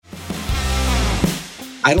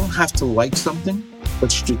I don't have to like something,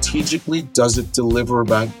 but strategically, does it deliver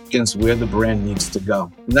against where the brand needs to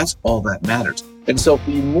go? And that's all that matters. And so if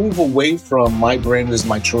we move away from my brand is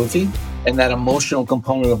my trophy and that emotional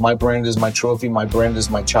component of my brand is my trophy, my brand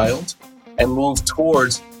is my child, and move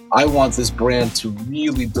towards, I want this brand to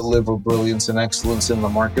really deliver brilliance and excellence in the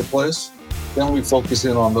marketplace, then we focus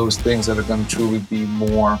in on those things that are going to truly be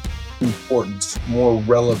more important, more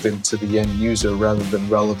relevant to the end user rather than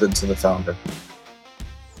relevant to the founder.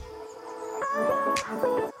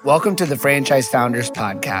 Welcome to the Franchise Founders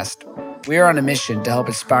Podcast. We are on a mission to help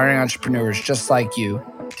aspiring entrepreneurs just like you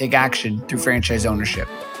take action through franchise ownership,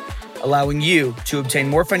 allowing you to obtain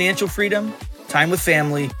more financial freedom, time with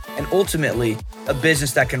family, and ultimately a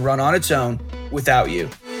business that can run on its own without you.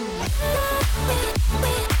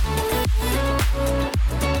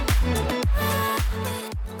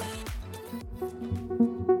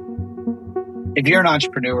 If you're an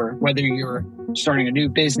entrepreneur, whether you're starting a new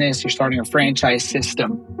business, you're starting a franchise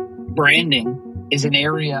system, branding is an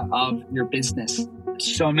area of your business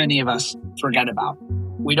so many of us forget about.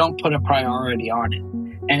 We don't put a priority on it.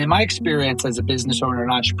 And in my experience as a business owner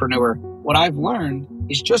and entrepreneur, what I've learned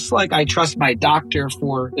is just like I trust my doctor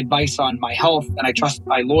for advice on my health and I trust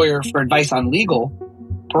my lawyer for advice on legal,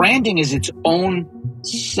 branding is its own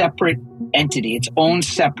separate entity, its own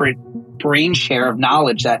separate brain share of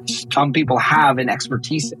knowledge that some people have and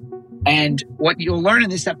expertise in. And what you'll learn in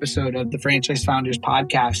this episode of the Franchise Founders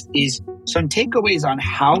Podcast is some takeaways on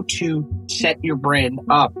how to set your brand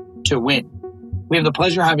up to win. We have the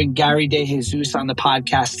pleasure of having Gary DeJesus on the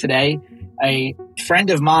podcast today, a friend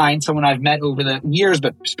of mine, someone I've met over the years,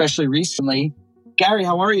 but especially recently. Gary,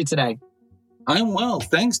 how are you today? I'm well.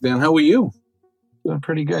 Thanks, Dan. How are you? Doing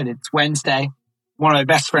pretty good. It's Wednesday. One of my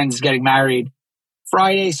best friends is getting married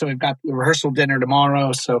Friday, so we've got the rehearsal dinner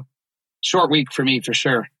tomorrow. So short week for me for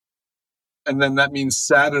sure. And then that means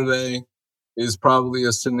Saturday is probably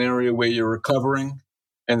a scenario where you're recovering,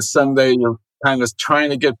 and Sunday you're kind of trying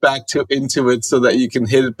to get back into it so that you can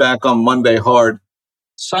hit it back on Monday hard.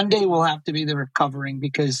 Sunday will have to be the recovering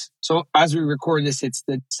because, so as we record this, it's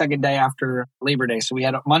the second day after Labor Day. So we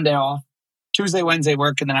had a Monday off, Tuesday, Wednesday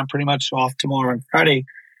work, and then I'm pretty much off tomorrow and Friday.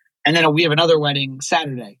 And then we have another wedding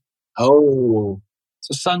Saturday. Oh.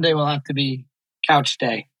 So Sunday will have to be couch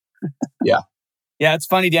day. Yeah. Yeah, it's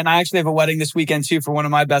funny, Dan. I actually have a wedding this weekend too for one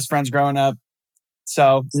of my best friends growing up.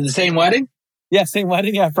 So is it the same wedding? Yeah, same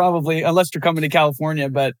wedding. Yeah, probably. Unless you're coming to California,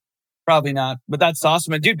 but probably not. But that's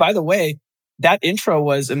awesome. And dude, by the way, that intro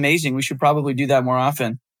was amazing. We should probably do that more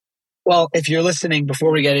often. Well, if you're listening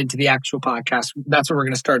before we get into the actual podcast, that's what we're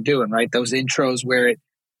going to start doing, right? Those intros where it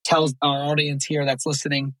tells our audience here that's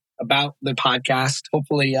listening about the podcast.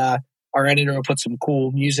 Hopefully, our editor will put some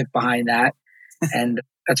cool music behind that. And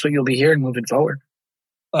that's what you'll be hearing moving forward.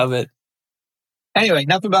 Love it. Anyway,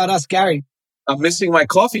 enough about us, Gary. I'm missing my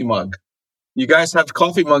coffee mug. You guys have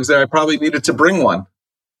coffee mugs there. I probably needed to bring one.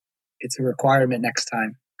 It's a requirement next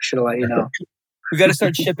time. Should have let you know. We got to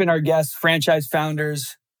start shipping our guests, franchise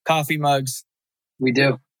founders, coffee mugs. We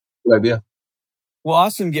do. Good idea. Well,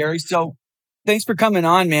 awesome, Gary. So thanks for coming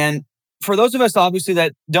on, man. For those of us, obviously,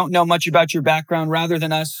 that don't know much about your background, rather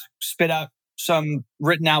than us spit out some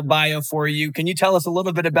written out bio for you, can you tell us a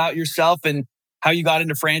little bit about yourself and how you got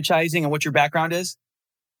into franchising and what your background is?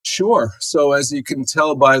 Sure. So as you can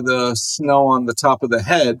tell by the snow on the top of the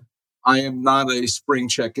head, I am not a spring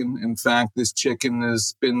chicken. In fact, this chicken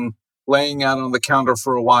has been laying out on the counter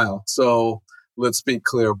for a while. So let's be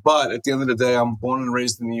clear. But at the end of the day, I'm born and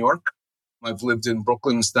raised in New York. I've lived in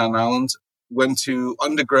Brooklyn and Staten Island. Went to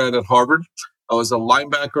undergrad at Harvard. I was a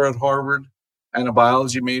linebacker at Harvard and a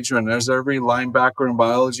biology major. And as every linebacker and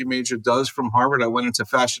biology major does from Harvard, I went into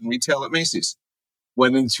fashion retail at Macy's.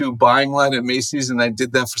 Went into buying line at Macy's, and I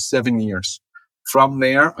did that for 7 years. From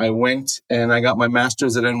there, I went and I got my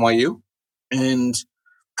master's at NYU, and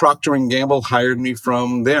Procter & Gamble hired me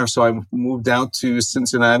from there. So I moved out to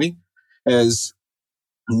Cincinnati. As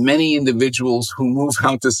many individuals who move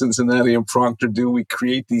out to Cincinnati and Procter do, we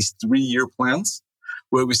create these 3-year plans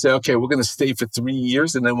where we say, okay, we're going to stay for 3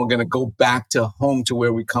 years, and then we're going to go back to home to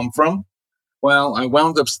where we come from. Well, I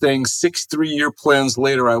wound up staying 6 3-year plans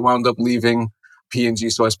later. I wound up leaving P&G.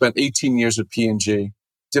 So I spent 18 years at P&G,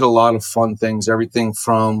 did a lot of fun things, everything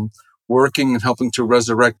from working and helping to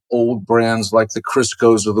resurrect old brands like the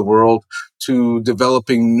Crisco's of the world to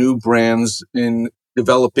developing new brands in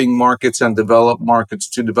developing markets and developed markets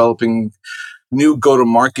to developing new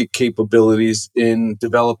go-to-market capabilities in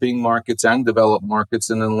developing markets and developed markets.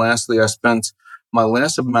 And then lastly, I spent my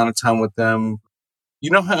last amount of time with them. You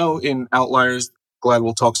know how in Outliers,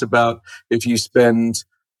 Gladwell talks about if you spend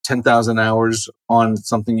 10,000 hours on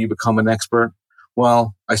something, you become an expert.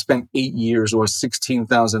 Well, I spent 8 years or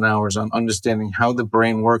 16,000 hours on understanding how the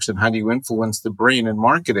brain works and how do you influence the brain in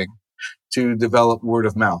marketing to develop word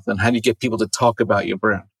of mouth and how do you get people to talk about your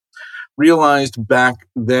brand. Realized back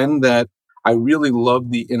then that I really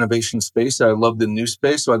loved the innovation space. I loved the new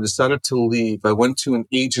space. So I decided to leave. I went to an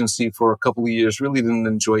agency for a couple of years, really didn't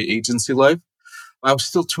enjoy agency life. I was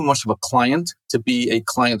still too much of a client to be a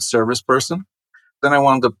client service person. Then I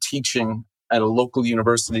wound up teaching at a local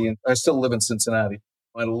university, and I still live in Cincinnati,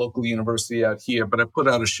 at a local university out here, but I put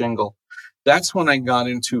out a shingle. That's when I got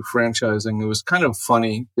into franchising. It was kind of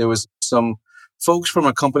funny. There was some folks from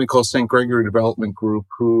a company called St. Gregory Development Group,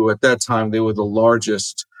 who at that time, they were the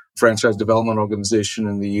largest franchise development organization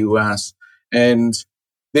in the US. And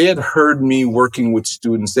they had heard me working with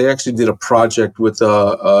students. They actually did a project with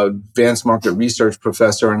a advanced market research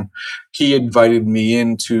professor, and he invited me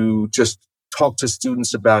in to just talk to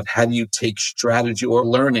students about how do you take strategy or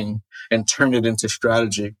learning and turn it into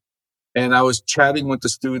strategy. And I was chatting with the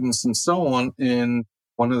students and so on. And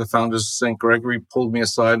one of the founders of St. Gregory pulled me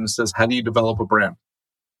aside and says, how do you develop a brand?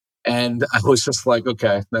 And I was just like,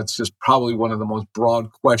 okay, that's just probably one of the most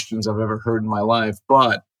broad questions I've ever heard in my life.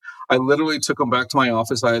 But I literally took him back to my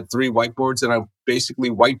office. I had 3 whiteboards and I basically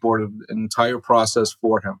whiteboarded an entire process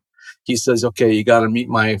for him. He says, okay, you got to meet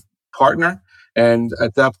my partner. And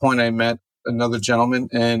at that point, I met another gentleman.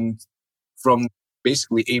 And from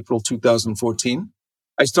basically April 2014,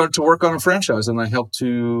 I started to work on a franchise and I helped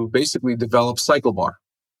to basically develop Cycle Bar.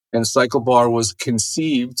 And Cycle Bar was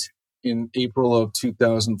conceived in April of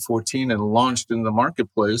 2014 and launched in the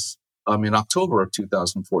marketplace in October of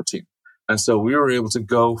 2014. And so we were able to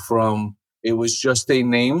go from it was just a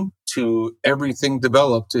name to everything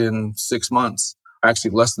developed in 6 months,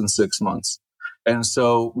 actually less than 6 months. And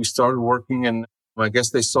so we started working, and I guess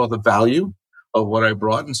they saw the value of what I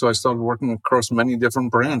brought. And so I started working across many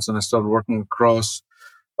different brands, and I started working across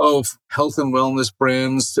health and wellness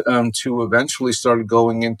brands to eventually started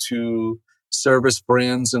going into service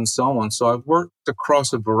brands and so on. So I've worked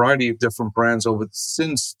across a variety of different brands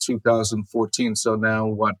since 2014. So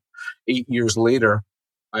now 8 years later,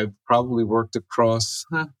 I've probably worked across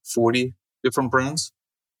 40 different brands,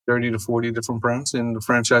 30 to 40 different brands in the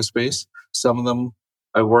franchise space. Some of them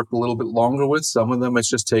I work a little bit longer with. Some of them it's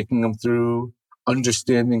just taking them through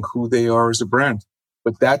understanding who they are as a brand.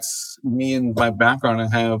 But that's me and my background. I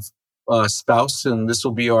have a spouse, and this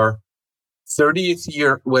will be our 30th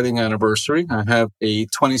year wedding anniversary. I have a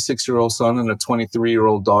 26-year-old son and a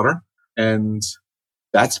 23-year-old daughter. And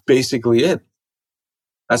that's basically it.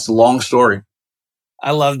 That's a long story.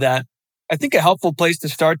 I love that. I think a helpful place to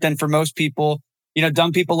start then for most people,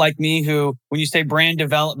 dumb people like me who, when you say brand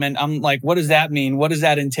development, I'm like, what does that mean? What does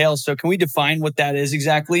that entail? So can we define what that is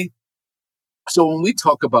exactly? So when we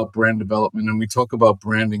talk about brand development and we talk about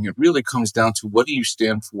branding, it really comes down to what do you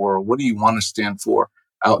stand for? Or what do you want to stand for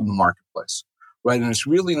out in the marketplace, right? And it's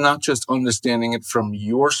really not just understanding it from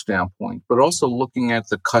your standpoint, but also looking at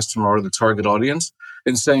the customer or the target audience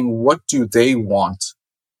and saying, what do they want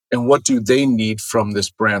and what do they need from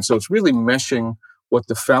this brand? So it's really meshing what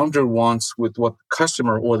the founder wants with what the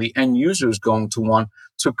customer or the end user is going to want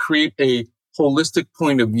to create a holistic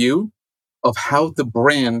point of view of how the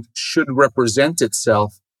brand should represent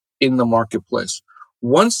itself in the marketplace.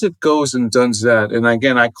 Once it goes and does that, and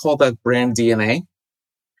again, I call that brand DNA,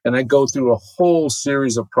 and I go through a whole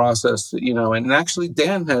series of process, and actually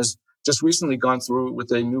Dan has just recently gone through it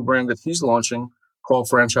with a new brand that he's launching called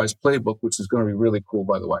Franchise Playbook, which is going to be really cool,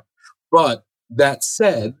 by the way. But that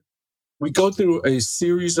said, we go through a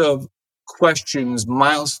series of questions,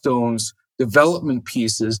 milestones, development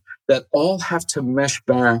pieces that all have to mesh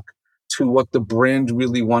back to what the brand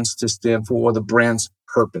really wants to stand for or the brand's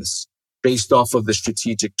purpose based off of the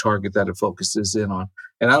strategic target that it focuses in on.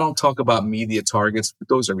 And I don't talk about media targets, but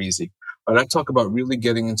those are easy. But I talk about really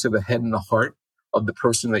getting into the head and the heart of the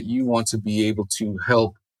person that you want to be able to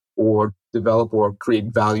help or develop or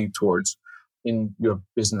create value towards in your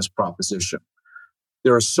business proposition.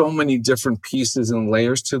 There are so many different pieces and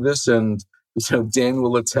layers to this. And, Dan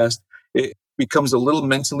will attest, it becomes a little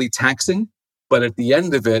mentally taxing, but at the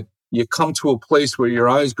end of it, you come to a place where your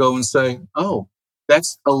eyes go and say, oh,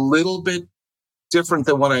 that's a little bit different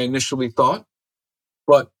than what I initially thought,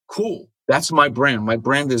 but cool. That's my brand. My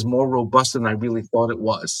brand is more robust than I really thought it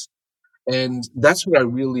was. And that's what I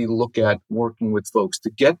really look at working with folks, to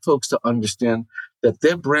get folks to understand that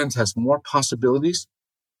their brand has more possibilities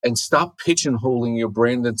and stop pigeonholing your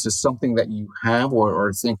brand into something that you have or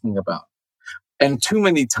are thinking about. And too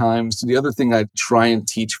many times, the other thing I try and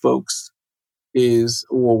teach folks is,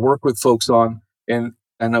 or work with folks on, and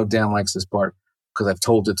I know Dan likes this part because I've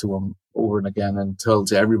told it to him over and again and told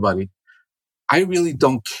to everybody. I really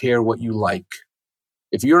don't care what you like.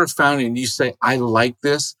 If you're a founder and you say, I like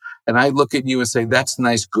this, and I look at you and say, that's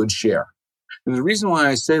nice, good, share. And the reason why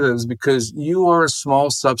I say that is because you are a small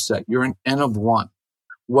subset. You're an N of one.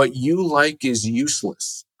 What you like is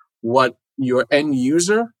useless. What your end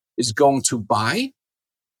user is going to buy,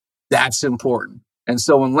 that's important. And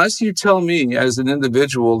so unless you tell me as an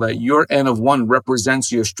individual that your N of one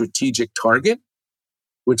represents your strategic target,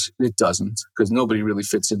 which it doesn't, because nobody really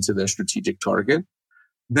fits into their strategic target,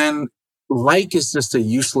 then like is just a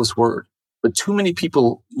useless word. But too many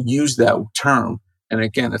people use that term. And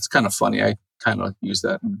again, it's kind of funny. I kind of use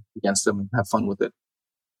that against them and have fun with it.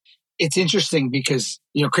 It's interesting because,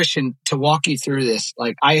 Christian, to walk you through this,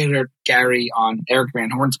 like I had heard Gary on Eric Van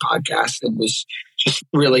Horn's podcast and was just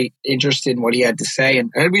really interested in what he had to say.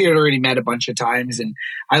 And we had already met a bunch of times. And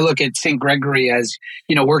I look at St. Gregory as,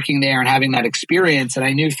 working there and having that experience. And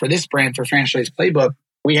I knew for this brand, for Franchise Playbook,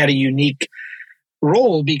 we had a unique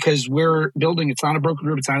role because we're building, it's not a broker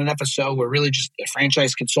group, it's not an FSO. We're really just a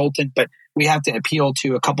franchise consultant, but we have to appeal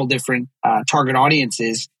to a couple different target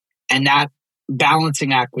audiences. And that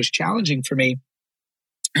balancing act was challenging for me.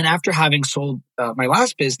 And after having sold my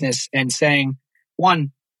last business and saying,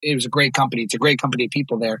 one, it was a great company. It's a great company of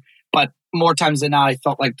people there. But more times than not, I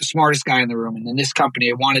felt like the smartest guy in the room. And in this company,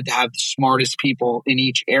 I wanted to have the smartest people in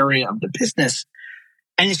each area of the business.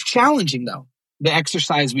 And it's challenging, though, the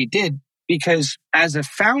exercise we did, because as a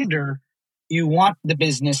founder, you want the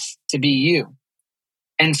business to be you.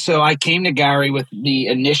 And so I came to Gary with the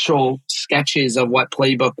initial sketches of what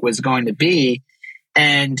Playbook was going to be.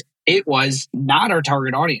 And it was not our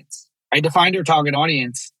target audience. I defined our target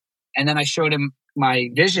audience and then I showed him my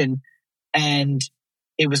vision and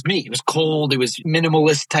it was me. It was cold. It was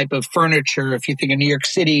minimalist type of furniture. If you think of New York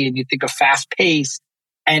City and you think of fast paced,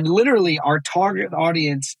 and literally our target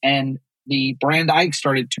audience and the brand I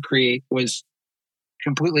started to create was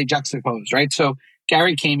completely juxtaposed, right? So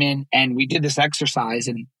Gary came in and we did this exercise.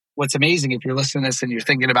 And what's amazing, if you're listening to this and you're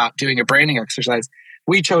thinking about doing a branding exercise,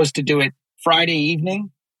 we chose to do it Friday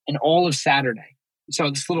evening and all of Saturday. So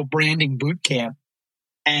this little branding boot camp.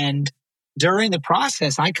 And during the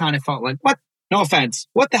process, I kind of felt like, what? No offense.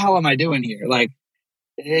 What the hell am I doing here? Like,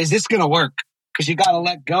 is this going to work? Because you got to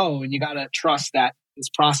let go and you got to trust that this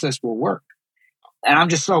process will work. And I'm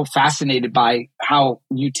just so fascinated by how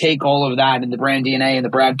you take all of that in the brand DNA and the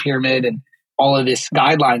brand pyramid and all of this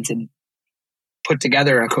guidelines and put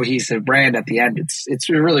together a cohesive brand at the end. It's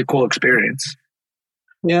a really cool experience.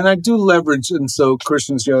 Yeah, and I do leverage, and so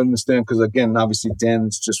Christians, you understand, because again, obviously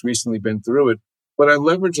Dan's just recently been through it, but I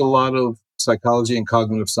leverage a lot of psychology and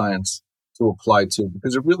cognitive science to apply to,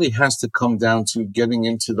 because it really has to come down to getting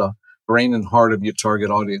into the brain and heart of your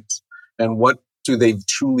target audience and what do they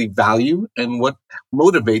truly value and what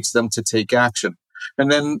motivates them to take action.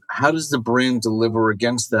 And then how does the brand deliver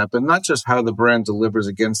against that? But not just how the brand delivers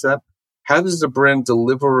against that. How does the brand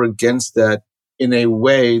deliver against that in a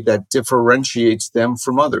way that differentiates them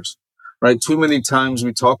from others, right? Too many times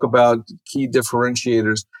we talk about key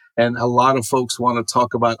differentiators and a lot of folks want to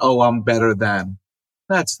talk about, oh, I'm better than.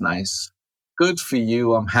 That's nice. Good for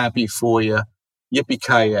you. I'm happy for you.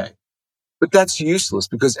 Yippee-ki-yay. But that's useless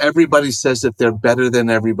because everybody says that they're better than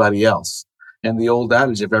everybody else. And the old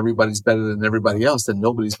adage, if everybody's better than everybody else, then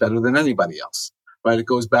nobody's better than anybody else, right? It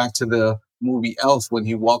goes back to the movie Elf when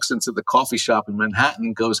he walks into the coffee shop in Manhattan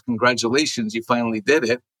and goes, congratulations, you finally did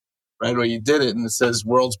it, right? Or you did it. And it says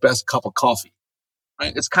world's best cup of coffee,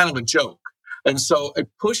 right? It's kind of a joke. And so it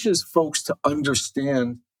pushes folks to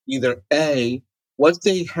understand either A, what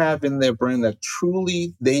they have in their brand that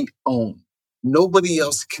truly they own. Nobody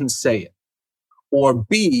else can say it. Or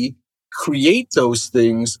B, create those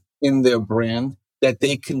things in their brand that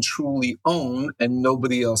they can truly own and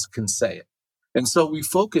nobody else can say it. And so we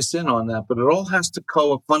focus in on that, but it all has to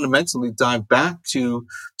fundamentally dive back to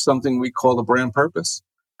something we call the brand purpose.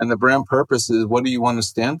 And the brand purpose is, what do you want to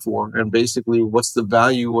stand for? And basically, what's the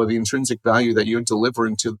value or the intrinsic value that you're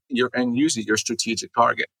delivering to your end user, your strategic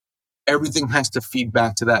target? Everything has to feed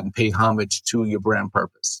back to that and pay homage to your brand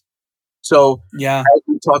purpose. So as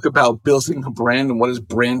we talk about building a brand and what does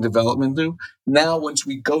brand development do? Now, once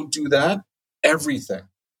we go do that, everything.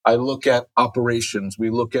 I look at operations, we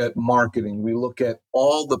look at marketing, we look at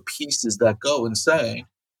all the pieces that go and say,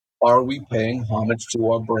 are we paying homage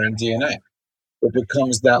to our brand DNA? It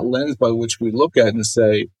becomes that lens by which we look at and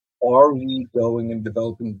say, are we going and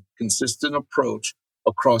developing a consistent approach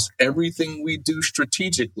across everything we do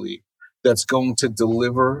strategically that's going to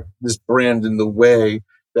deliver this brand in the way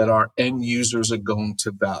that our end users are going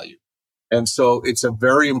to value? And so it's a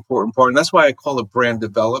very important part. And that's why I call it brand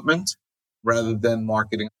development rather than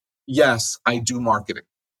marketing. Yes, I do marketing.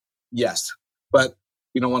 Yes. But,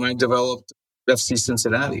 when I developed FC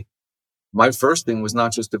Cincinnati, my first thing was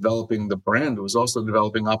not just developing the brand, it was also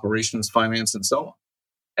developing operations, finance, and so on.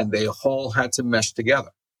 And they all had to mesh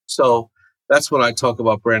together. So that's what I talk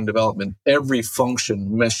about brand development. Every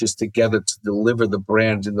function meshes together to deliver the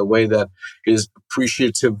brand in the way that is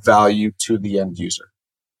appreciative value to the end user.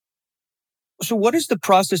 So what does the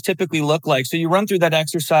process typically look like? So you run through that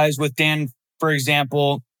exercise with Dan, for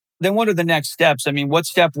example. Then what are the next steps? I mean, what's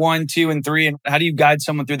step 1, 2, and 3? And how do you guide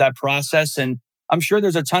someone through that process? And I'm sure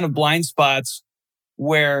there's a ton of blind spots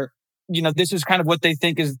where, this is kind of what they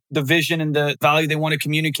think is the vision and the value they want to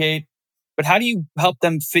communicate. But how do you help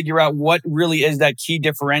them figure out what really is that key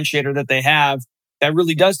differentiator that they have that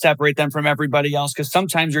really does separate them from everybody else? Because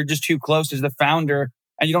sometimes you're just too close as the founder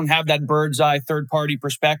and you don't have that bird's eye third party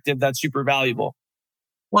perspective that's super valuable.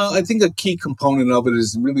 Well, I think a key component of it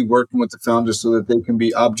is really working with the founders so that they can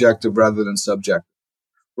be objective rather than subjective,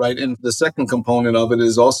 right? And the second component of it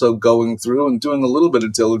is also going through and doing a little bit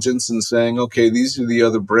of diligence and saying, okay, these are the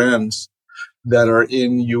other brands that are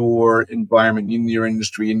in your environment, in your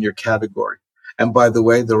industry, in your category. And by the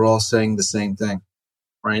way, they're all saying the same thing,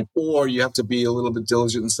 right? Or you have to be a little bit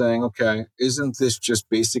diligent in saying, okay, isn't this just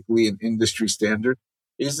basically an industry standard?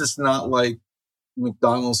 Is this not like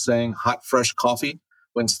McDonald's saying hot, fresh coffee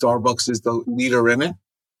when Starbucks is the leader in it?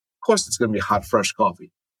 Of course, it's going to be hot, fresh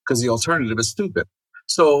coffee because the alternative is stupid.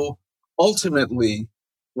 So ultimately,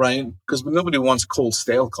 right, because nobody wants cold,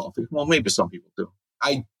 stale coffee. Well, maybe some people do.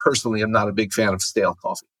 I personally am not a big fan of stale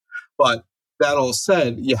coffee. But that all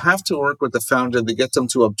said, you have to work with the founder to get them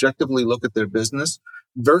to objectively look at their business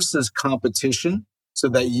versus competition so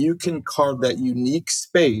that you can carve that unique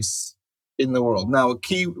space in the world. Now, a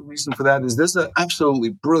key reason for that is there's an absolutely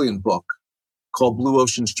brilliant book called Blue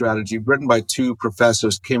Ocean Strategy, written by 2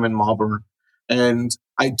 professors, Kim and Malburn. And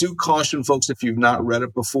I do caution folks, if you've not read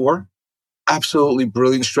it before, absolutely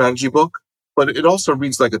brilliant strategy book, but it also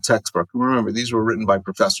reads like a textbook. Remember, these were written by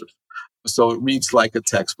professors. So it reads like a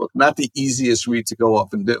textbook, not the easiest read to go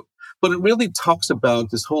off and do. But it really talks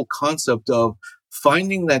about this whole concept of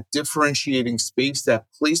finding that differentiating space, that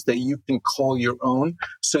place that you can call your own,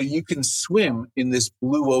 so you can swim in this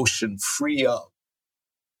blue ocean free of.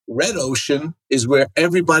 Red ocean is where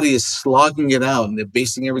everybody is slogging it out and they're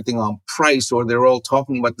basing everything on price or they're all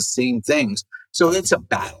talking about the same things. So it's a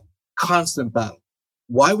battle, constant battle.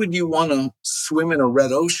 Why would you want to swim in a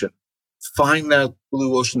red ocean? Find that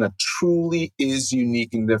blue ocean that truly is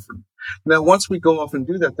unique and different. Now, once we go off and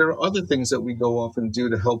do that, there are other things that we go off and do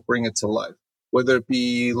to help bring it to life, whether it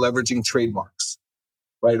be leveraging trademarks,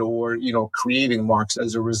 right? Or, creating marks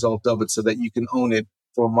as a result of it so that you can own it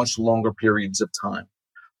for much longer periods of time.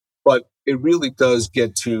 But it really does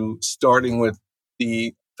get to starting with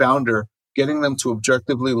the founder, getting them to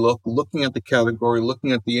objectively looking at the category,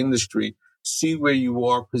 looking at the industry, see where you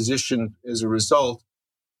are positioned as a result,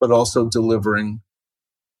 but also delivering.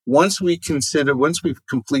 Once we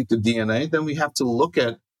complete the DNA, then we have to look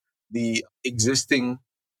at the existing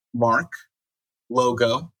mark,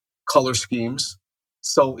 logo, color schemes,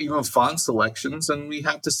 so even font selections, and we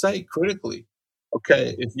have to say critically,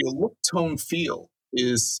 okay, if your look, tone, feel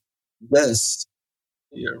is this,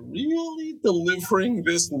 you're really delivering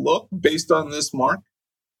this look based on this mark,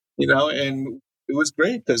 and it was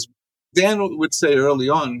great because Dan would say early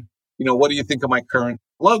on, what do you think of my current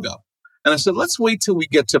logo? And I said, let's wait till we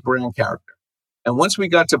get to brand character. And once we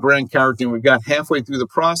got to brand character and we got halfway through the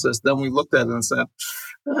process, then we looked at it and said,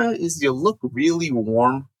 is your look really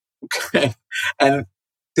warm? Okay. And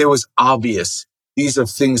there was obvious, these are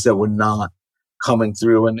things that were not coming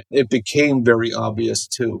through. And it became very obvious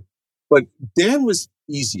too. But Dan was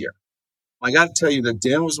easier. I got to tell you that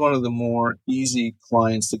Dan was one of the more easy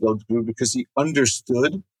clients to go through because he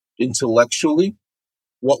understood intellectually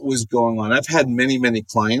what was going on. I've had many, many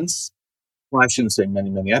clients. Well, I shouldn't say many,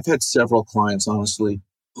 many. I've had several clients, honestly,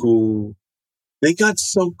 who they got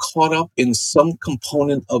so caught up in some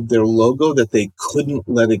component of their logo that they couldn't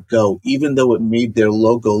let it go, even though it made their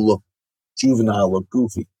logo look juvenile or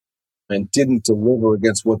goofy and didn't deliver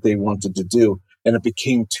against what they wanted to do. And it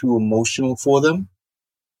became too emotional for them.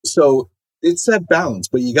 So it's that balance,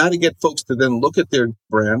 but you got to get folks to then look at their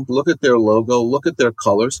brand, look at their logo, look at their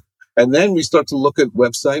colors. And then we start to look at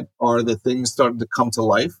website. Are the things starting to come to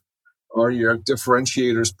life? Are your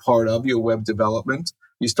differentiators part of your web development?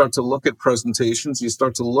 You start to look at presentations. You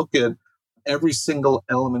start to look at every single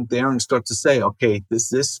element there and start to say, okay, does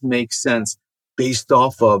this make sense based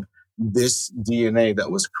off of this DNA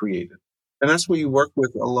that was created? And that's where you work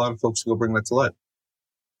with a lot of folks to go bring that to life.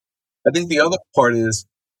 I think the other part is,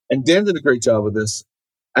 and Dan did a great job of this,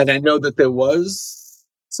 and I know that there was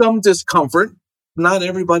some discomfort. Not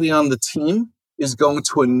everybody on the team is going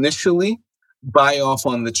to initially buy off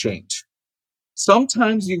on the change.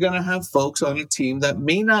 Sometimes you're going to have folks on a team that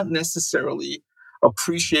may not necessarily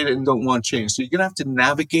appreciate it and don't want change. So you're going to have to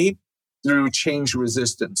navigate through change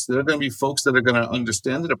resistance. There are going to be folks that are going to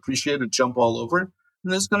understand it, appreciate it, jump all over it.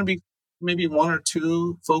 And there's going to be maybe one or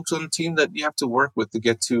two folks on a team that you have to work with to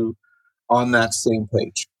get to on that same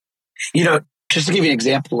page. Just to give you an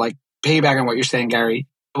example, like piggyback on what you're saying, Gary,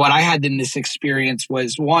 what I had in this experience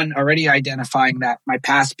was one, already identifying that my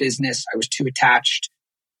past business, I was too attached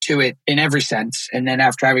to it in every sense. And then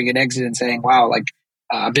after having an exit and saying, wow, like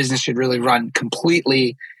a business should really run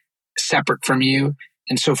completely separate from you.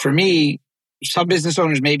 And so for me, some business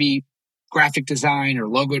owners, maybe graphic design or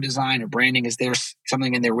logo design or branding is there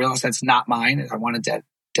something in their wheelhouse that's not mine. I wanted to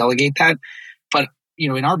delegate that. But,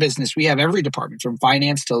 in our business, we have every department from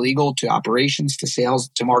finance to legal to operations to sales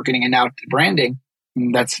to marketing and now to branding.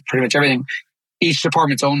 And that's pretty much everything. Each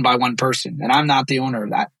department's owned by one person, and I'm not the owner of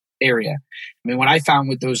that area. I mean, what I found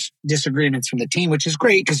with those disagreements from the team, which is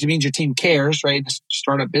great because it means your team cares, right? It's a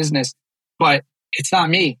startup business, but it's not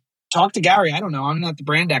me. Talk to Gary. I don't know. I'm not the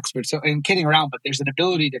brand expert. So I'm kidding around, but there's an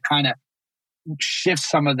ability to kind of shift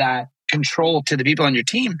some of that control to the people on your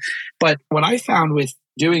team. But what I found with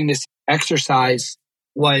doing this exercise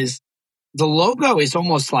was the logo is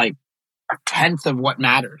almost like a tenth of what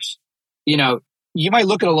matters. You might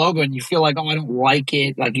look at a logo and you feel like, oh, I don't like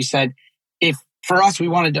it. Like you said, if for us, we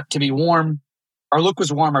wanted it to be warm, our look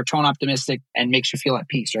was warm, our tone optimistic, and makes you feel at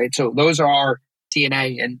peace, right? So those are our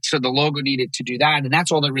DNA. And so the logo needed to do that. And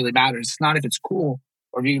that's all that really matters. It's not if it's cool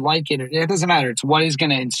or if you like it. It doesn't matter. It's what is going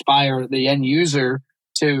to inspire the end user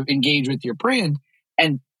to engage with your brand.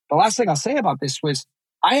 And the last thing I'll say about this was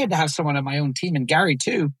I had to have someone on my own team, and Gary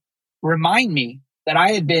too, remind me that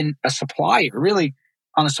I had been a supplier, really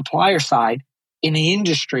on the supplier side in the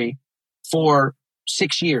industry for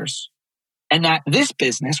 6 years. And that this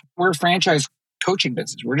business, we're a franchise coaching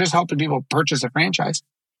business. We're just helping people purchase a franchise.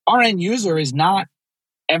 Our end user is not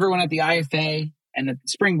everyone at the IFA and at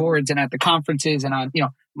the springboards and at the conferences and on,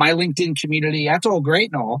 my LinkedIn community. That's all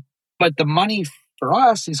great and all, but the money for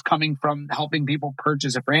us is coming from helping people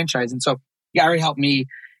purchase a franchise. And so Gary helped me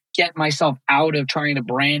get myself out of trying to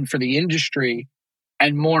brand for the industry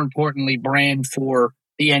and more importantly, brand for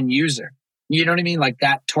the end user. You know what I mean? Like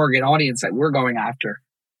that target audience that we're going after.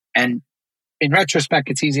 And in retrospect,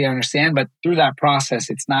 it's easy to understand, but through that process,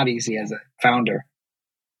 it's not easy as a founder.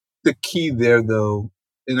 The key there, though,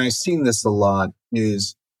 and I've seen this a lot,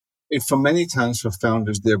 is for many times for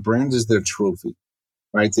founders, their brand is their trophy,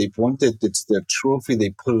 right? They've wanted, it's their trophy. They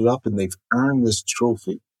put it up and they've earned this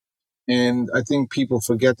trophy. And I think people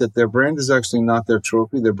forget that their brand is actually not their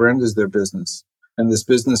trophy. Their brand is their business. And this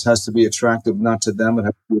business has to be attractive, not to them, it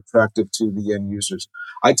has to be attractive to the end users.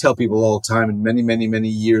 I tell people all the time in many, many, many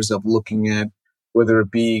years of looking at whether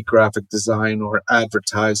it be graphic design or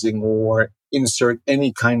advertising or insert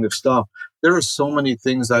any kind of stuff, there are so many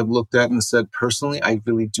things I've looked at and said, personally, I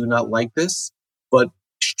really do not like this, but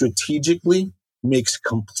strategically makes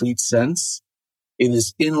complete sense. It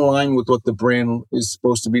is in line with what the brand is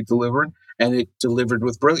supposed to be delivering, and it delivered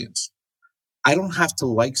with brilliance. I don't have to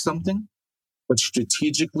like something, but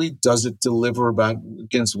strategically, does it deliver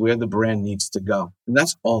against where the brand needs to go? And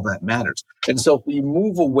that's all that matters. And so if we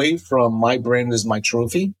move away from my brand is my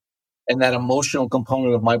trophy, and that emotional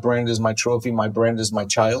component of my brand is my trophy, my brand is my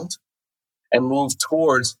child, and move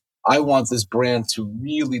towards, I want this brand to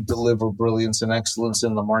really deliver brilliance and excellence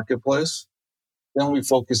in the marketplace, then we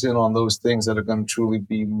focus in on those things that are going to truly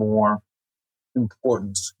be more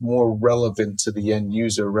important, more relevant to the end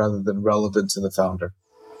user rather than relevant to the founder.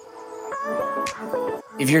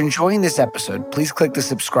 If you're enjoying this episode, please click the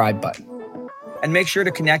subscribe button. And make sure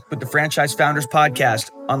to connect with the Franchise Founders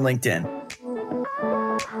Podcast on LinkedIn.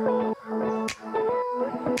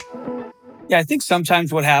 Yeah, I think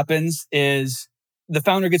sometimes what happens is the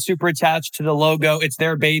founder gets super attached to the logo. It's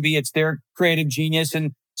their baby. It's their creative genius.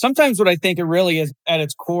 And sometimes what I think it really is at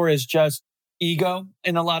its core is just ego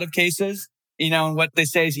in a lot of cases. And what they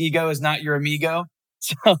say is ego is not your amigo.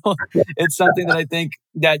 So it's something that I think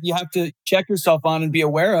that you have to check yourself on and be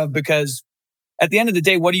aware of, because at the end of the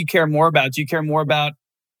day, what do you care more about? Do you care more about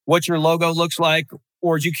what your logo looks like,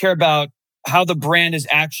 or do you care about how the brand is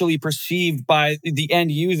actually perceived by the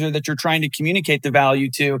end user that you're trying to communicate the value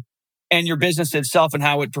to, and your business itself and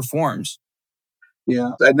how it performs?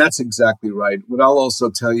 Yeah, and that's exactly right. What I'll also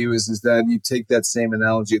tell you is that you take that same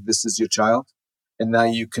analogy, this is your child, and now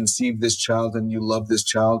you conceive this child and you love this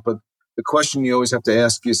child. But the question you always have to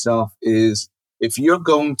ask yourself is, if you're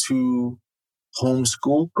going to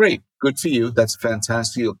homeschool, great, good for you. That's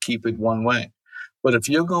fantastic. You'll keep it one way. But if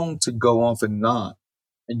you're going to go off and not,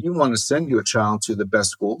 and you want to send your child to the best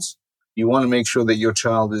schools. You want to make sure that your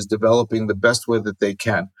child is developing the best way that they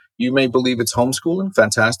can. You may believe it's homeschooling,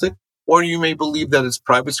 fantastic, or you may believe that it's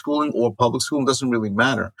private schooling or public schooling, doesn't really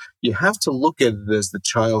matter. You have to look at it as the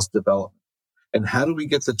child's development. And how do we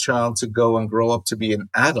get the child to go and grow up to be an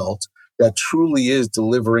adult that truly is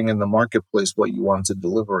delivering in the marketplace what you want to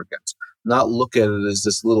deliver against? Not look at it as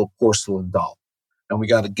this little porcelain doll. And we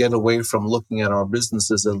got to get away from looking at our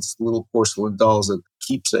businesses as little porcelain dolls as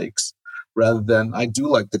keepsakes, rather than, I do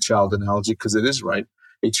like the child analogy because it is right.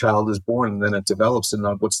 A child is born and then it develops, and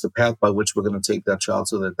what's the path by which we're going to take that child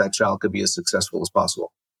so that that child could be as successful as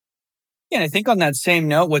possible. Yeah, and I think on that same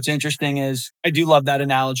note, what's interesting is I do love that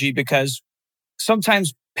analogy because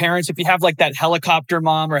sometimes parents, if you have like that helicopter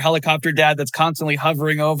mom or helicopter dad that's constantly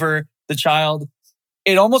hovering over the child,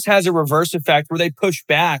 it almost has a reverse effect where they push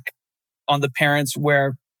back on the parents,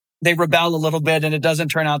 where they rebel a little bit and it doesn't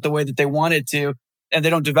turn out the way that they want it to. And they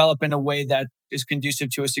don't develop in a way that is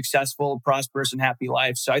conducive to a successful, prosperous, and happy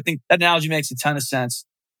life. So I think that analogy makes a ton of sense.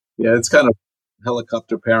 Yeah, it's kind of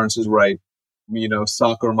helicopter parents is right.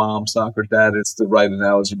 Soccer mom, soccer dad, it's the right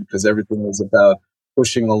analogy because everything is about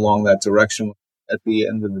pushing along that direction. At the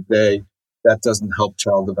end of the day, that doesn't help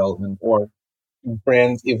child development or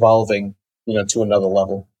brand evolving, to another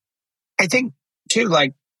level. I think too,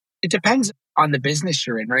 like, it depends on the business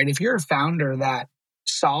you're in, right? If you're a founder that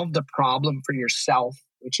solved a problem for yourself,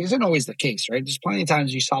 which isn't always the case, right? There's plenty of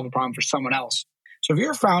times you solve a problem for someone else. So if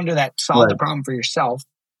you're a founder that solved the problem for yourself,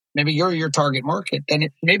 maybe you're your target market, and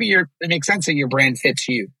it makes sense that your brand fits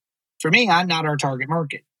you. For me, I'm not our target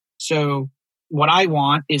market. So what I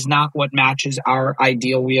want is not what matches our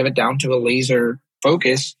ideal. We have it down to a laser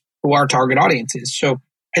focus who our target audience is. So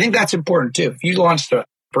I think that's important too. If you launch the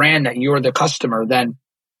brand that you're the customer, then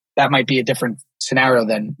that might be a different scenario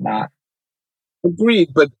than not. Agreed.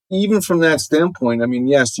 But even from that standpoint, I mean,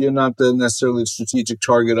 yes, you're not necessarily the strategic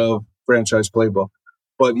target of Franchise Playbook.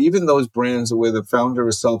 But even those brands where the founder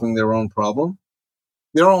is solving their own problem,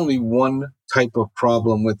 they're only one type of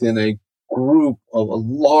problem within a group of a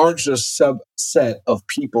larger subset of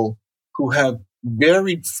people who have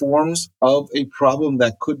varied forms of a problem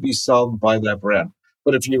that could be solved by that brand.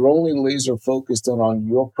 But if you're only laser focused on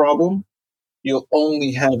your problem, you'll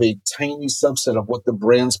only have a tiny subset of what the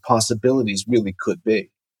brand's possibilities really could be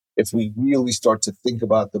if we really start to think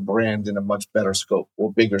about the brand in a much better scope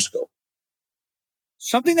or bigger scope.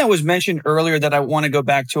 Something that was mentioned earlier that I want to go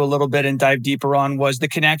back to a little bit and dive deeper on was the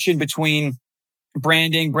connection between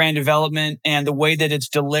branding, brand development, and the way that it's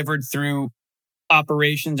delivered through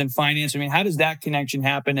operations and finance. I mean, how does that connection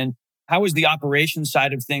happen? And how is the operations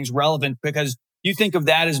side of things relevant? Because you think of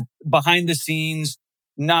that as behind the scenes,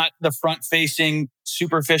 not the front facing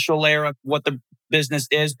superficial layer of what the business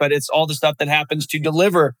is, but it's all the stuff that happens to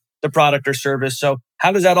deliver the product or service. So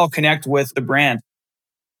how does that all connect with the brand?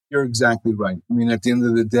 You're exactly right. I mean, at the end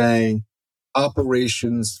of the day,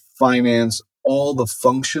 operations, finance, all the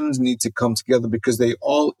functions need to come together because they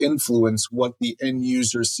all influence what the end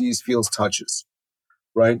user sees, feels, touches,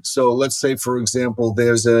 right? So let's say, for example,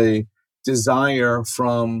 there's a desire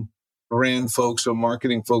from brand folks or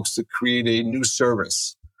marketing folks to create a new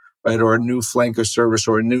service, right? Or a new flanker service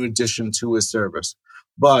or a new addition to a service,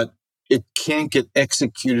 but it can't get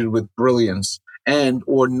executed with brilliance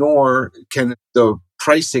nor can the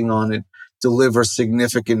pricing on it deliver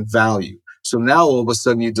significant value. So now all of a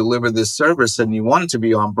sudden you deliver this service and you want it to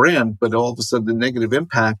be on brand, but all of a sudden the negative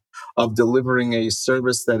impact of delivering a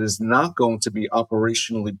service that is not going to be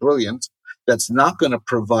operationally brilliant, that's not going to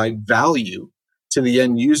provide value to the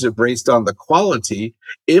end user based on the quality,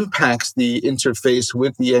 impacts the interface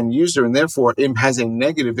with the end user and therefore it has a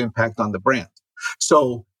negative impact on the brand.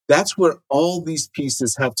 So that's where all these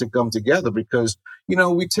pieces have to come together because,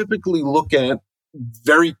 we typically look at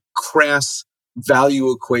very crass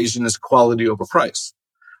value equation as quality over price,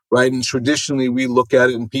 right? And traditionally we look at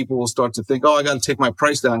it and people will start to think, I got to take my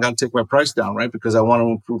price down. Right? Because I want to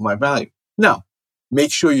improve my value. No,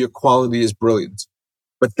 make sure your quality is brilliant.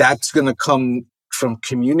 But that's going to come from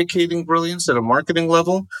communicating brilliance at a marketing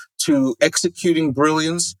level to executing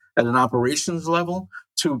brilliance at an operations level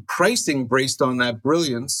to pricing based on that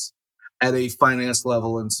brilliance at a finance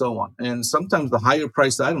level and so on. And sometimes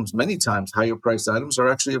many times higher priced items are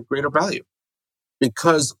actually of greater value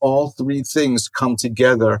because all three things come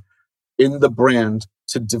together in the brand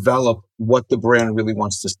to develop what the brand really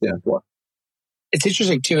wants to stand for. It's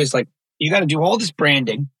interesting too, is like, you got to do all this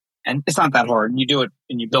branding and it's not that hard. You do it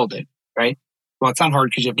and you build it, right? Well, it's not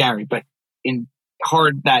hard because you have Gary, but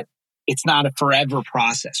hard that it's not a forever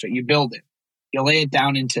process, right? You build it, you lay it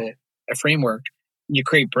down into a framework, you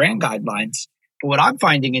create brand guidelines, But what I'm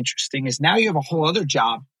finding interesting is now you have a whole other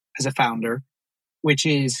job as a founder, which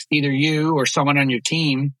is either you or someone on your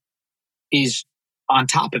team is on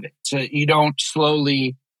top of it. So you don't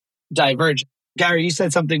slowly diverge. Gary, you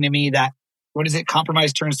said something to me that, what is it?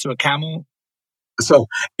 Compromise turns to a camel. So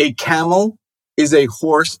a camel is a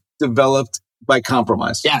horse developed by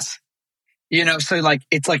compromise. Yes. So like,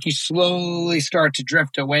 it's like you slowly start to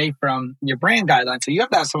drift away from your brand guidelines. So you have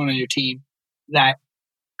to have someone on your team that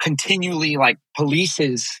continually like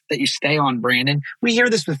polices that you stay on brand. And we hear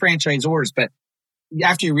this with franchisors, but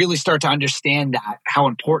after you really start to understand that, how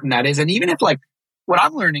important that is. And even if like, what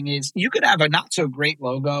I'm learning is you could have a not so great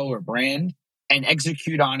logo or brand and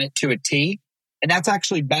execute on it to a T. And that's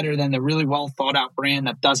actually better than the really well thought out brand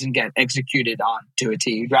that doesn't get executed on to a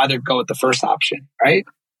T. You'd rather go with the first option, right?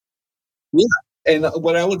 Yeah. And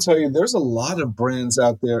what I would tell you, there's a lot of brands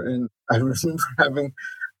out there. And I remember having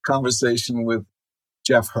a conversation with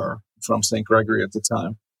Jeff Herr from St. Gregory at the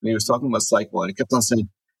time. And he was talking about Cycle. And he kept on saying,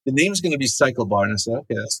 the name's going to be Cycle Bar. And I said,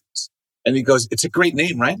 okay, that's nice. And he goes, it's a great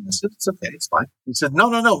name, right? I said, it's okay, it's fine. He said,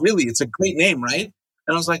 no, really, it's a great name, right?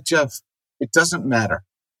 And I was like, Jeff, it doesn't matter.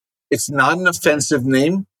 It's not an offensive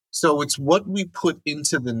name. So it's what we put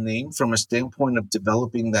into the name from a standpoint of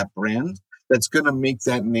developing that brand that's going to make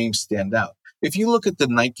that name stand out. If you look at the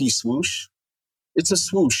Nike swoosh, it's a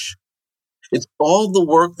swoosh. It's all the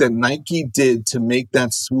work that Nike did to make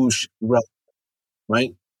that swoosh relevant,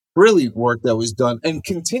 right? Brilliant work that was done and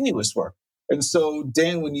continuous work. And so,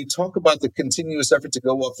 Dan, when you talk about the continuous effort to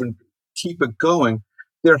go off and keep it going,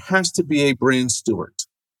 there has to be a brand steward,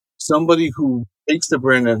 somebody who takes the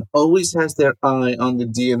brand and always has their eye on the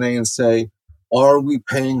DNA and say, are we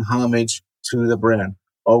paying homage to the brand?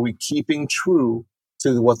 Are we keeping true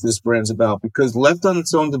to what this brand's about? Because left on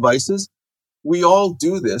its own devices, we all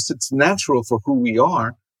do this. It's natural for who we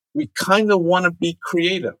are. We kind of want to be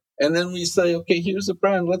creative. And then we say, okay, here's a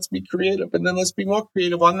brand. Let's be creative. And then let's be more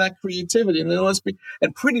creative on that creativity. And then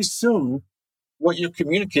and pretty soon what you're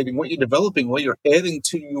communicating, what you're developing, what you're adding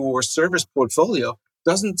to your service portfolio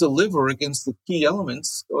doesn't deliver against the key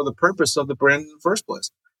elements or the purpose of the brand in the first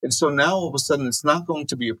place. And so now all of a sudden it's not going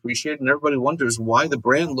to be appreciated. And everybody wonders why the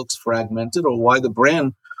brand looks fragmented or why the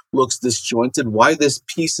brand looks disjointed, why this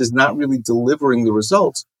piece is not really delivering the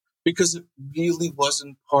results, because it really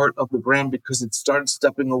wasn't part of the brand, because it started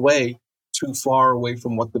stepping away too far away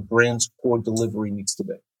from what the brand's core delivery needs to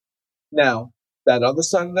be. Now, that other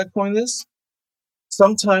side of that coin is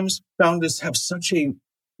sometimes founders have such a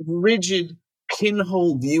rigid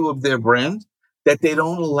pinhole view of their brand that they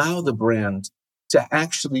don't allow the brand to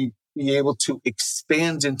actually be able to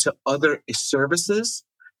expand into other services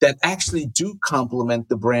that actually do complement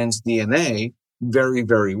the brand's DNA very,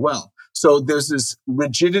 very well. So there's this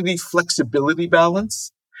rigidity, flexibility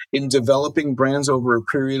balance in developing brands over a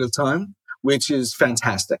period of time, which is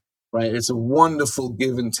fantastic, right? It's a wonderful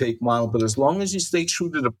give and take model, but as long as you stay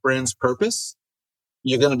true to the brand's purpose,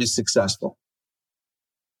 you're going to be successful.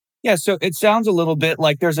 Yeah, so it sounds a little bit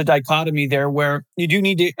like there's a dichotomy there where you do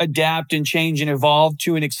need to adapt and change and evolve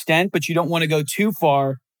to an extent, but you don't want to go too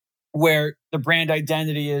far where the brand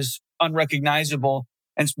identity is unrecognizable.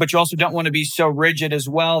 But you also don't want to be so rigid as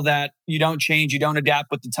well that you don't change, you don't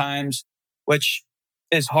adapt with the times, which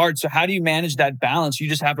is hard. So how do you manage that balance? You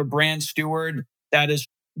just have a brand steward that is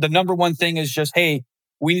the number one thing is just, hey,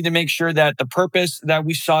 we need to make sure that the purpose that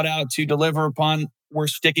we sought out to deliver upon, we're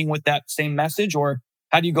sticking with that same message, or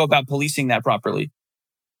how do you go about policing that properly?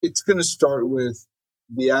 It's going to start with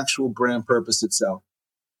the actual brand purpose itself,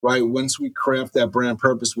 right? Once we craft that brand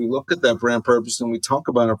purpose, we look at that brand purpose and we talk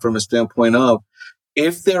about it from a standpoint of,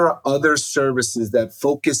 if there are other services that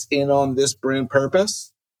focus in on this brand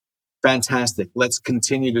purpose, fantastic. Let's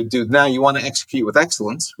continue to do. Now you want to execute with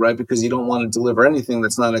excellence, right? Because you don't want to deliver anything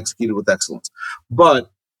that's not executed with excellence. But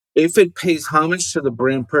if it pays homage to the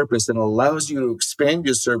brand purpose and allows you to expand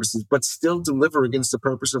your services, but still deliver against the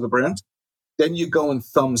purpose of the brand, then you go and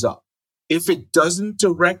thumbs up. If it doesn't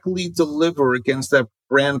directly deliver against that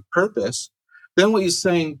brand purpose, then what you're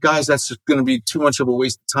saying, guys, that's going to be too much of a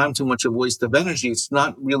waste of time, too much of a waste of energy. It's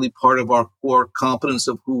not really part of our core competence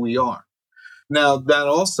of who we are. Now, that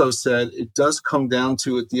also said, it does come down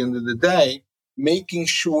to, at the end of the day, making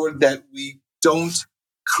sure that we don't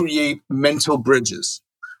create mental bridges,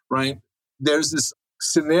 right? There's this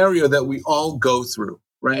scenario that we all go through,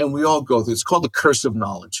 right? And we all go through. It's called the curse of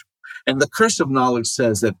knowledge. And the curse of knowledge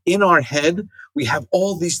says that in our head, we have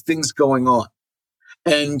all these things going on.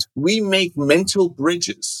 And we make mental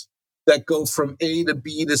bridges that go from A to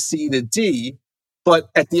B to C to D. But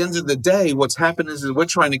at the end of the day, what's happened is we're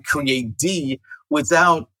trying to create D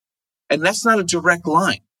without, and that's not a direct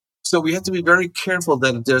line. So we have to be very careful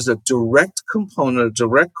that there's a direct component, a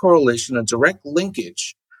direct correlation, a direct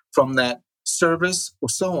linkage from that service or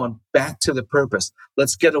so on back to the purpose.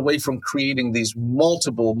 Let's get away from creating these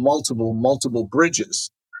multiple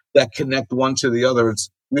bridges that connect one to the other.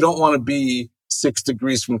 We don't want to be 6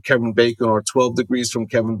 degrees from Kevin Bacon or 12 degrees from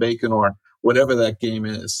Kevin Bacon or whatever that game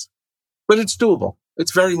is. But it's doable.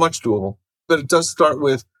 It's very much doable. But it does start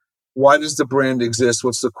with, why does the brand exist?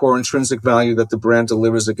 What's the core intrinsic value that the brand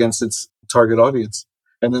delivers against its target audience?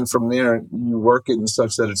 And then from there, you work it in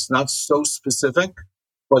such that it's not so specific,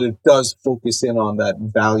 but it does focus in on that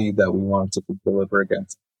value that we want to deliver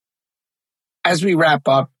against. As we wrap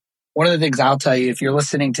up, one of the things I'll tell you, if you're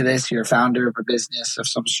listening to this, you're a founder of a business of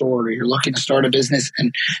some sort, or you're looking to start a business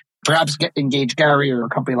and perhaps engage Gary or a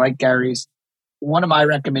company like Gary's, one of my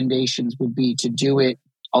recommendations would be to do it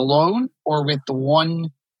alone or with the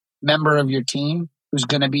one member of your team who's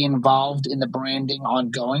going to be involved in the branding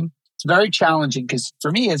ongoing. It's very challenging because for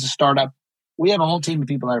me as a startup, we have a whole team of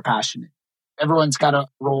people that are passionate. Everyone's got a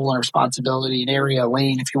role and a responsibility, an area, a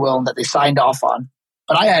lane, if you will, that they signed off on.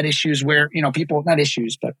 But I had issues where, people, not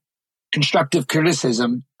issues, but constructive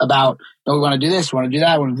criticism about, we want to do this, we want to do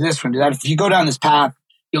that, we want to do this, we want to do that. If you go down this path,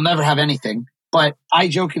 you'll never have anything. But I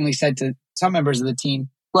jokingly said to some members of the team,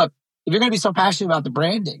 look, if you're going to be so passionate about the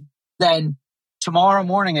branding, then tomorrow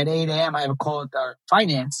morning at 8 a.m., I have a call with our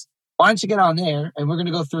finance. Why don't you get on there and we're going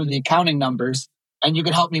to go through the accounting numbers and you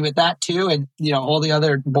can help me with that too. And, all the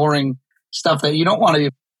other boring stuff that you don't want to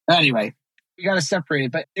do. Anyway, you got to separate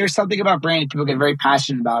it. But there's something about branding. People get very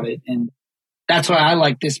passionate about it. And that's why I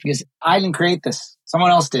like this, because I didn't create this. Someone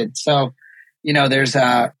else did. So, there's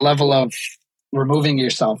a level of removing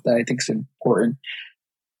yourself that I think is important.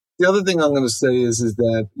 The other thing I'm going to say is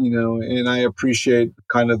that, and I appreciate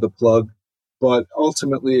kind of the plug, but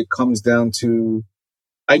ultimately it comes down to,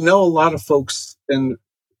 I know a lot of folks, and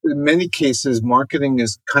in many cases, marketing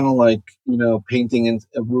is kind of like, painting in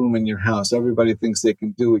a room in your house. Everybody thinks they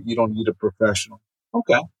can do it. You don't need a professional.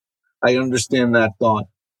 Okay. I understand that thought.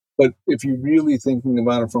 But if you're really thinking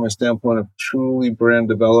about it from a standpoint of truly brand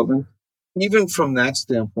development, even from that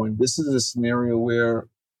standpoint, this is a scenario where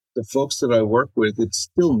the folks that I work with, it's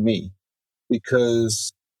still me,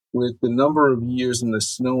 because with the number of years and the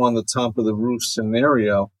snow on the top of the roof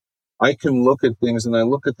scenario, I can look at things and I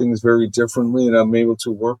look at things very differently and I'm able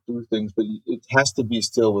to work through things, but it has to be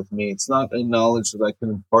still with me. It's not a knowledge that I can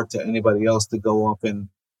impart to anybody else to go off and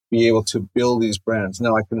be able to build these brands.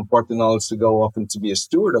 Now I can impart the knowledge to go off and to be a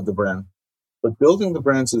steward of the brand, but building the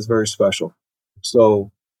brands is very special.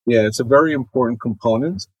 So yeah, it's a very important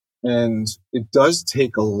component, and it does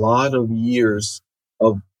take a lot of years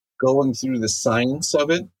of going through the science of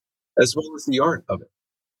it as well as the art of it.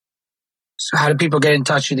 So how do people get in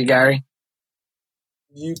touch with you, Gary?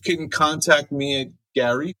 You can contact me at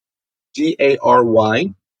Gary, Gary,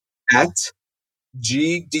 at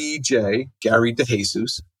GDJ, Gary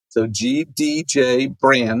DeJesus. So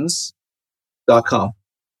gdjbrands.com.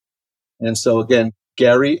 And so again,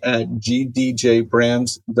 Gary at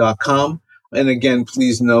gdjbrands.com. And again,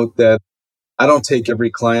 please note that I don't take every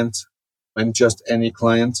client and just any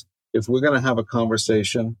client. If we're going to have a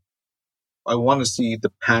conversation, I want to see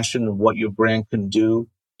the passion of what your brand can do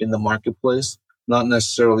in the marketplace, not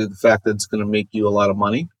necessarily the fact that it's going to make you a lot of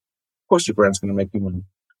money. Of course, your brand's going to make you money.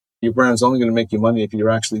 Your brand's only going to make you money if you're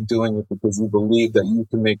actually doing it because you believe that you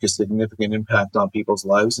can make a significant impact on people's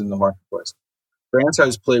lives in the marketplace.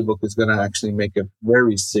 Franchise Playbook is going to actually make a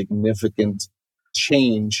very significant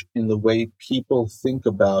change in the way people think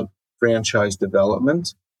about franchise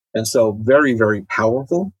development. And so very, very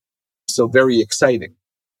powerful. So very exciting.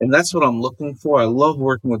 And that's what I'm looking for. I love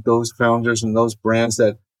working with those founders and those brands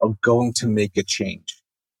that are going to make a change.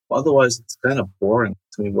 Otherwise, it's kind of boring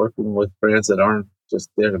to me working with brands that aren't just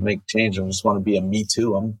there to make change. I just want to be a me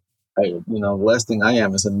too. The last thing I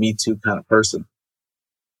am is a me too kind of person.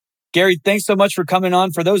 Gary, thanks so much for coming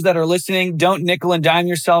on. For those that are listening, don't nickel and dime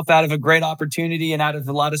yourself out of a great opportunity and out of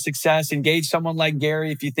a lot of success. Engage someone like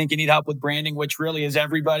Gary if you think you need help with branding, which really is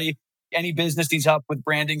everybody. Any business needs help with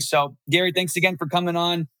branding. So, Gary, thanks again for coming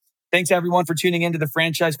on. Thanks, everyone, for tuning into the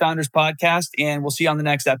Franchise Founders Podcast, and we'll see you on the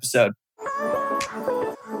next episode.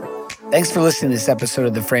 Thanks for listening to this episode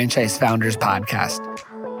of the Franchise Founders Podcast.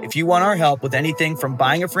 If you want our help with anything from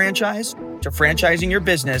buying a franchise to franchising your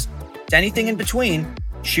business to anything in between,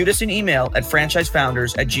 shoot us an email at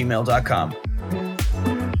franchisefounders@gmail.com.